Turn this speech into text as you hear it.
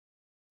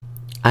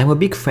I'm a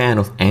big fan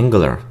of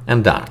Angular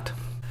and Dart.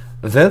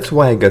 That's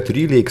why I got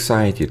really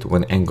excited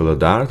when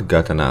AngularDart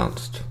got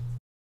announced.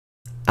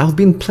 I've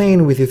been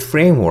playing with this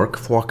framework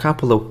for a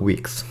couple of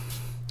weeks,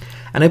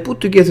 and I put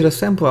together a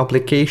sample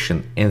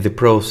application in the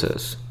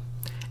process.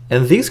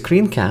 In this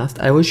screencast,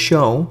 I will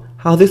show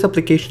how this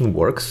application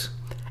works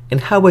and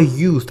how I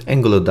used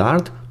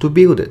AngularDart to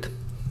build it.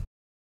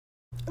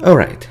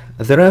 Alright,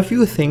 there are a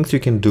few things you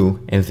can do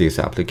in this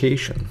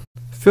application.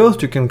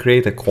 First, you can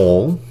create a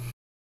call,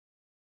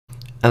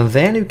 and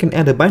then you can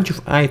add a bunch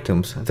of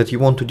items that you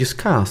want to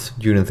discuss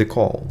during the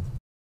call.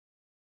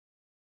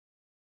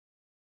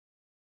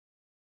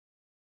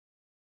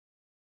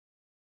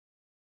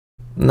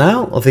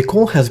 Now the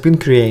call has been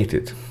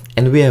created,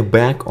 and we are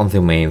back on the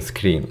main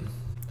screen.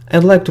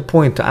 I'd like to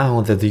point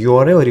out that the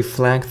URL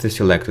reflects the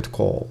selected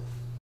call.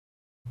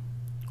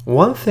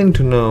 One thing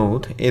to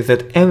note is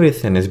that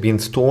everything is being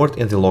stored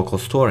in the local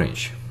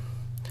storage.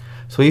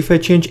 So if I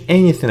change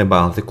anything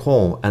about the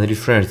call and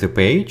refresh the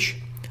page,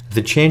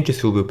 the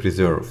changes will be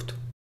preserved.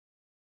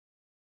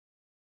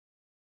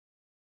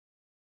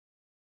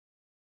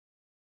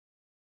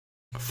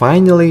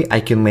 Finally, I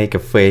can make a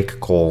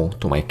fake call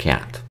to my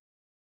cat.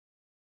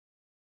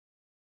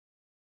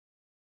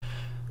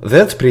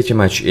 That's pretty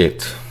much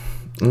it.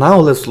 Now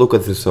let's look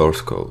at the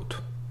source code.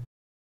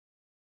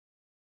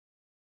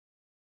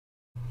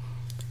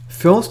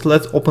 First,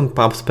 let's open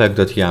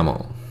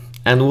pubspec.yaml,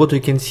 and what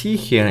you can see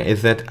here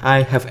is that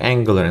I have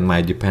Angular in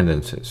my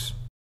dependencies.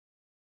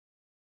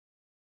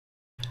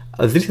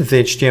 This is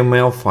the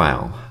HTML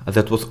file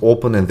that was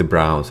opened in the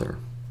browser.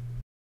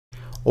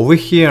 Over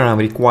here I'm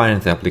requiring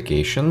the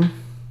application,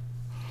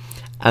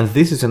 and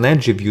this is an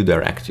ngView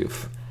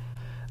directive.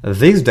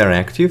 This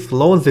directive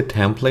loads the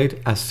template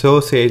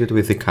associated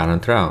with the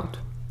current route.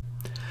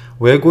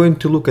 We are going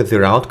to look at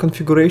the route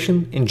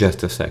configuration in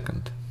just a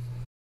second.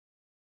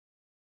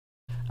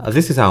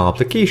 This is our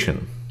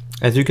application.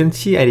 As you can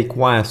see, I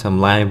require some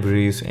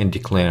libraries and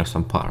declare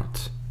some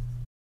parts.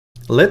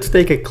 Let's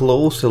take a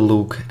closer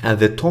look at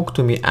the Talk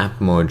to Me app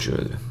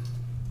module.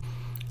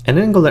 An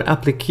Angular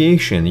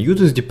application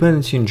uses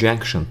dependency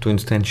injection to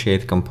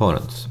instantiate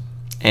components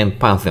and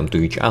pass them to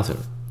each other.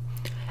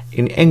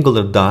 In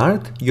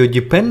AngularDart, your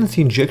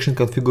dependency injection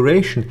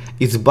configuration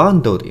is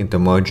bundled into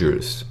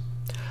modules.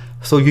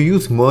 So you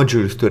use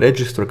modules to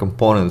register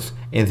components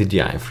in the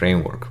DI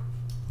framework.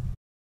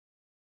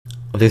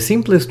 The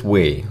simplest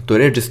way to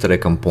register a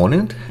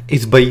component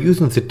is by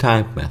using the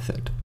type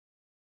method.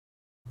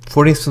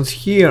 For instance,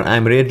 here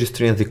I'm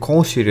registering the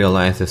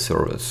callSerializer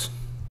service.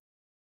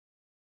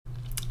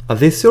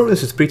 This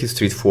service is pretty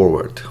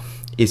straightforward.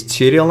 It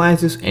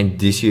serializes and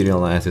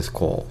deserializes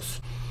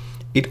calls.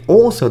 It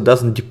also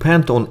doesn't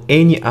depend on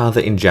any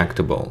other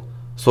injectable,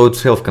 so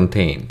it's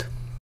self-contained.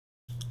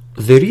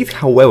 There is,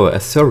 however, a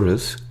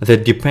service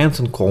that depends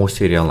on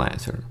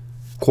callSerializer,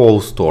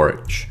 call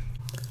storage.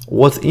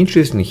 What's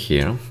interesting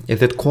here is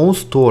that call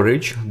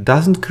storage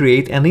doesn't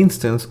create an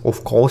instance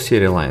of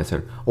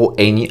callSerializer or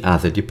any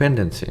other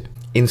dependency.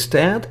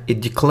 Instead,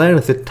 it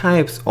declares the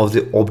types of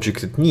the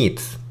objects it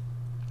needs.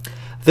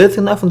 That's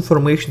enough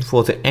information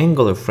for the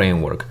Angular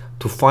framework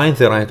to find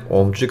the right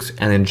objects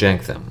and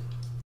inject them.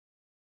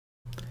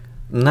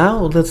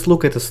 Now let's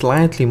look at a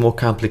slightly more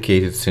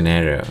complicated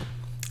scenario.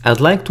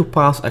 I'd like to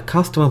pass a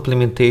custom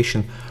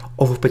implementation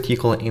of a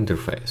particular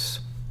interface.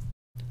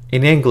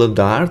 In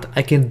AngularDart,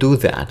 I can do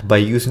that by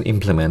using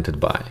implemented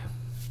by.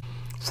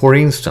 For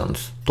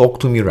instance, Talk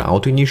to Me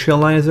route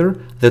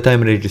initializer that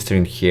I'm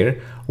registering here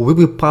will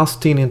be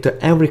passed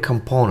into every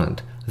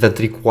component that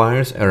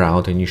requires a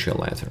route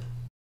initializer.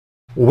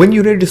 When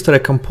you register a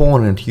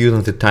component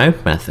using the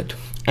type method,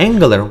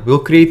 Angular will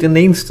create an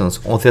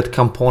instance of that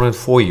component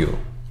for you.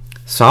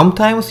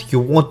 Sometimes you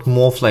want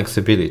more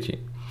flexibility.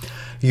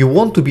 You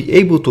want to be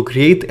able to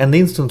create an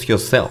instance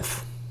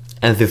yourself,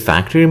 and the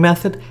factory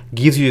method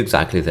gives you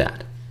exactly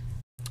that.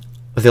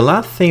 The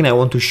last thing I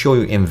want to show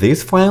you in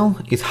this file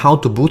is how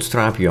to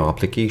bootstrap your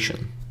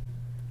application.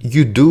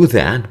 You do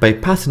that by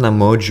passing a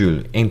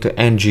module into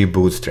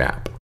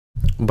ngBootstrap.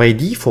 By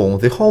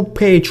default, the whole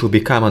page will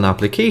become an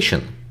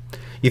application.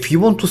 If you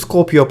want to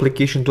scope your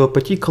application to a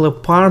particular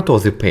part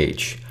of the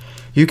page,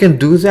 you can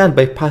do that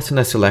by passing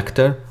a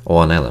selector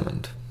or an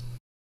element.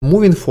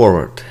 Moving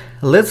forward,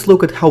 let's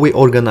look at how we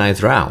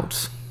organize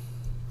routes.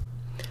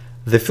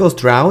 The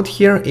first route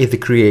here is the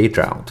create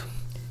route.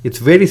 It's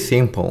very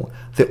simple.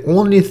 The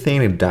only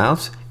thing it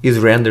does is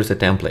renders a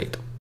template.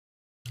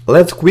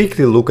 Let's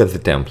quickly look at the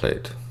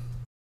template.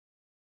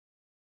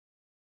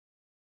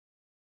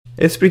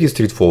 It's pretty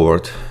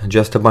straightforward,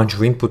 just a bunch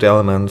of input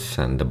elements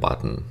and a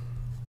button.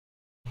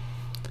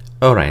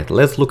 Alright,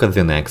 let's look at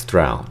the next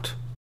route.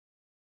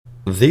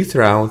 This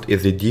route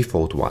is the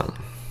default one,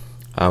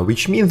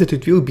 which means that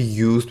it will be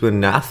used when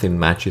nothing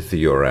matches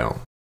the URL.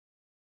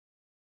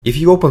 If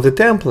you open the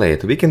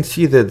template, we can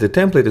see that the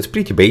template is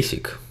pretty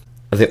basic.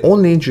 The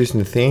only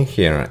interesting thing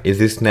here is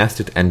this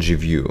nested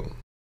ngView.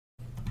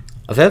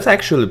 That's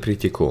actually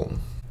pretty cool.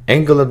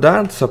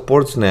 AngularDart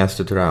supports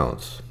nested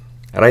routes.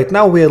 Right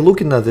now we are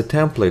looking at the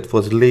template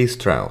for the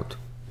least route.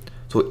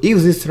 So if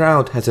this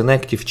route has an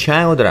active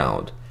child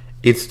route,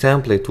 its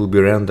template will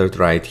be rendered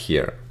right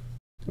here.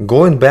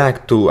 Going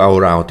back to our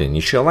route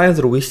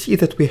initializer, we see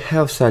that we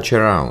have such a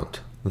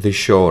route, the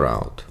show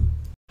route.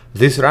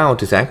 This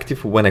route is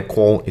active when a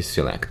call is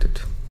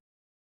selected.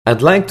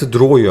 I'd like to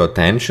draw your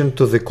attention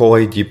to the call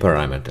ID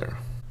parameter.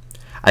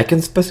 I can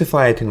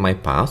specify it in my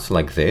path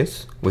like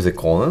this, with a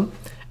colon,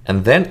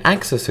 and then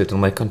access it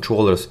on my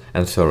controllers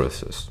and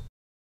services.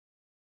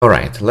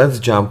 Alright, let's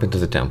jump into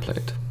the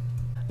template.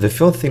 The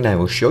first thing I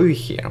will show you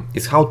here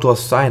is how to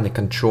assign a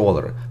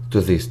controller to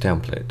this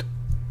template.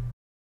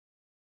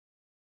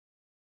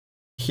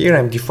 Here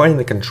I'm defining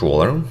a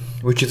controller,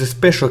 which is a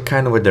special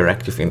kind of a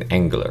directive in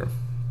Angular.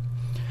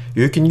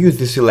 You can use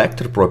the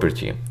selector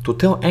property to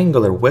tell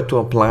Angular where to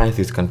apply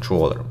this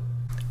controller.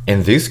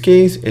 In this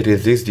case, it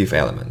is this div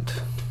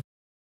element.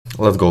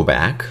 Let's go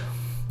back.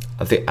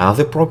 The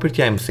other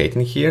property I'm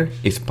setting here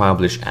is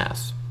publish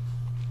as.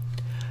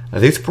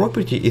 This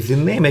property is the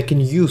name I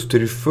can use to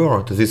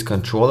refer to this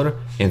controller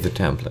in the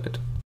template.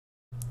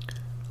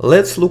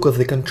 Let's look at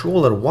the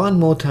controller one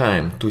more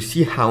time to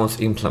see how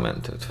it's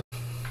implemented.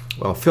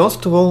 Well,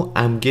 first of all,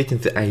 I'm getting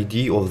the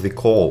ID of the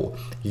call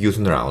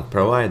using route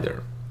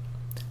provider.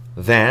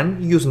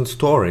 Then, using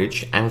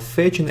storage, I'm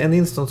fetching an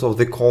instance of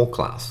the call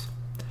class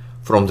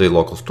from the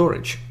local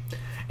storage.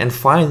 And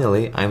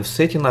finally, I'm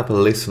setting up a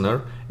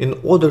listener in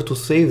order to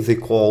save the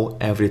call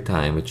every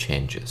time it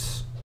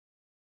changes.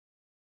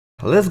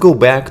 Let's go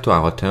back to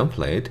our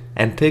template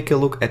and take a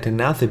look at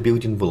another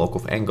building block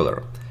of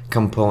Angular,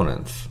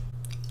 components.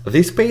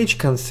 This page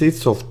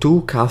consists of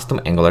two custom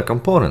Angular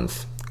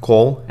components,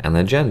 call and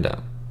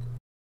agenda.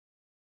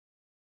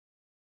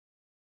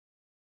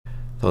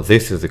 So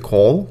this is the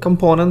call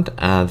component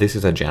and this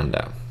is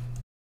agenda.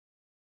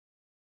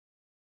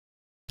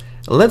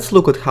 Let's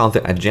look at how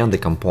the agenda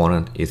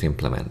component is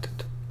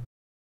implemented.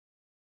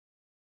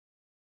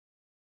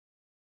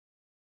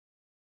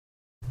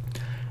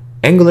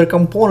 Angular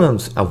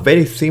components are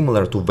very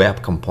similar to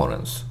web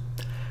components.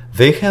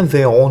 They have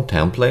their own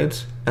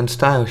templates and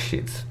style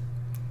sheets.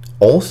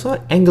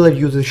 Also, Angular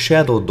uses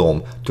Shadow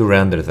DOM to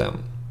render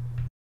them.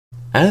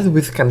 As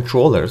with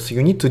controllers,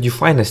 you need to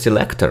define a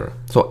selector,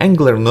 so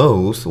Angular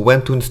knows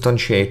when to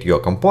instantiate your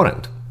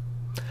component.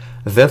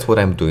 That's what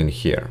I'm doing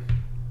here.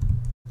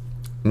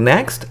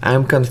 Next,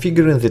 I'm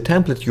configuring the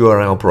template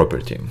URL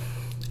property.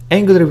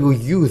 Angular will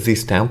use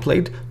this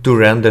template to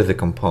render the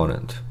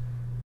component.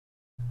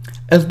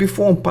 As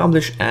before,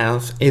 publish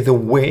as is a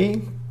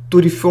way to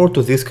refer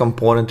to this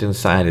component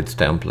inside its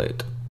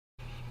template.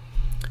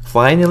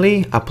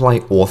 Finally, apply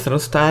author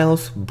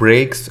styles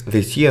breaks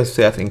the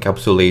CSS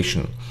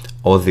encapsulation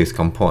of this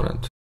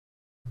component.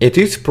 It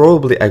is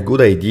probably a good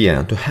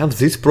idea to have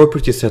this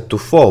property set to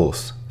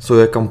false, so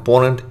your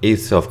component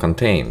is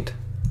self-contained.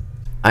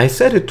 I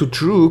set it to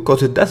true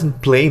because it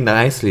doesn't play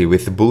nicely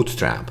with the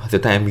Bootstrap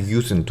that I'm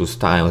using to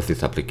style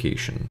this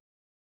application.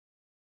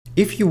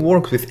 If you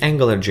work with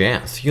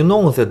AngularJS, you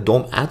know that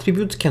DOM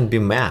attributes can be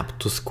mapped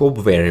to scope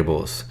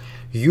variables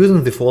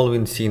using the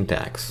following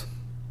syntax.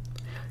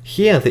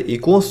 Here the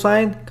equal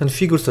sign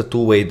configures a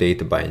two-way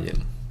data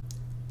binding.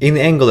 In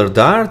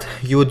AngularDart,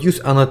 you would use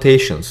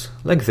annotations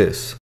like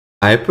this.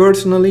 I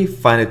personally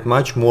find it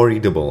much more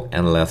readable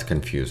and less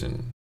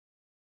confusing.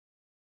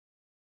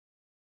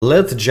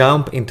 Let's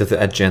jump into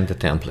the agenda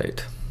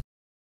template.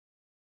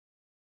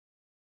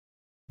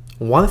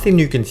 One thing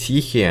you can see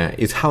here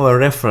is how I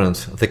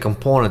reference the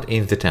component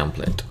in the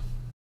template.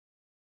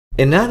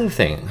 Another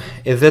thing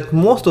is that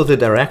most of the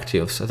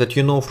directives that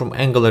you know from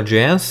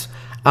AngularJS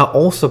are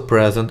also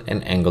present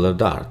in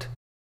AngularDart.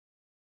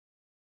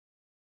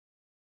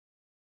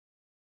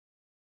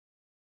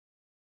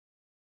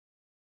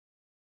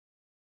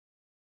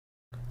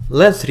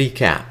 Let's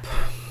recap.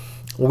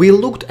 We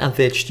looked at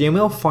the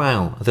HTML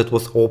file that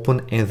was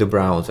open in the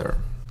browser.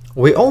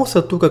 We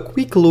also took a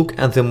quick look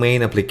at the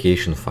main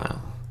application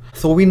file.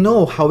 So we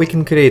know how we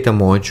can create a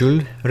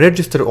module,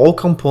 register all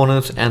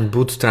components and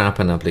bootstrap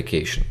an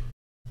application.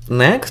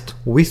 Next,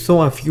 we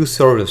saw a few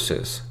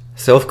services,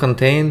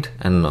 self-contained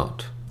and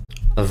not.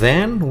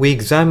 Then we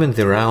examined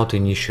the route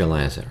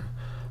initializer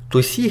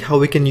to see how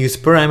we can use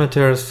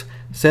parameters,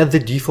 set the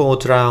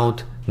default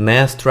route,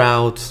 nest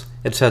routes,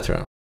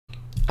 etc.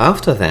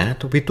 After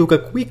that, we took a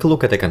quick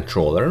look at the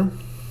controller,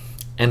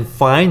 and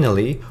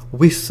finally,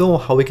 we saw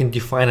how we can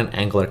define an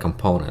Angular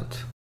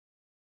component.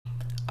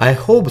 I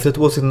hope that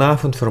was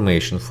enough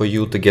information for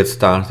you to get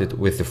started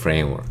with the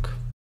framework.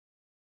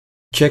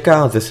 Check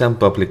out the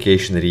sample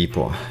application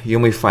repo, you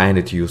may find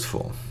it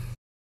useful.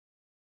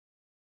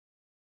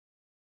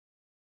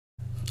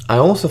 I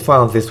also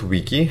found this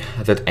wiki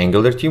that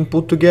Angular team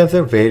put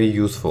together very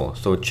useful,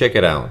 so check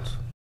it out.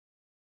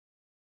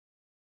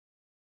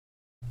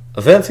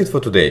 That's it for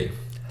today.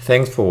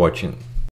 Thanks for watching.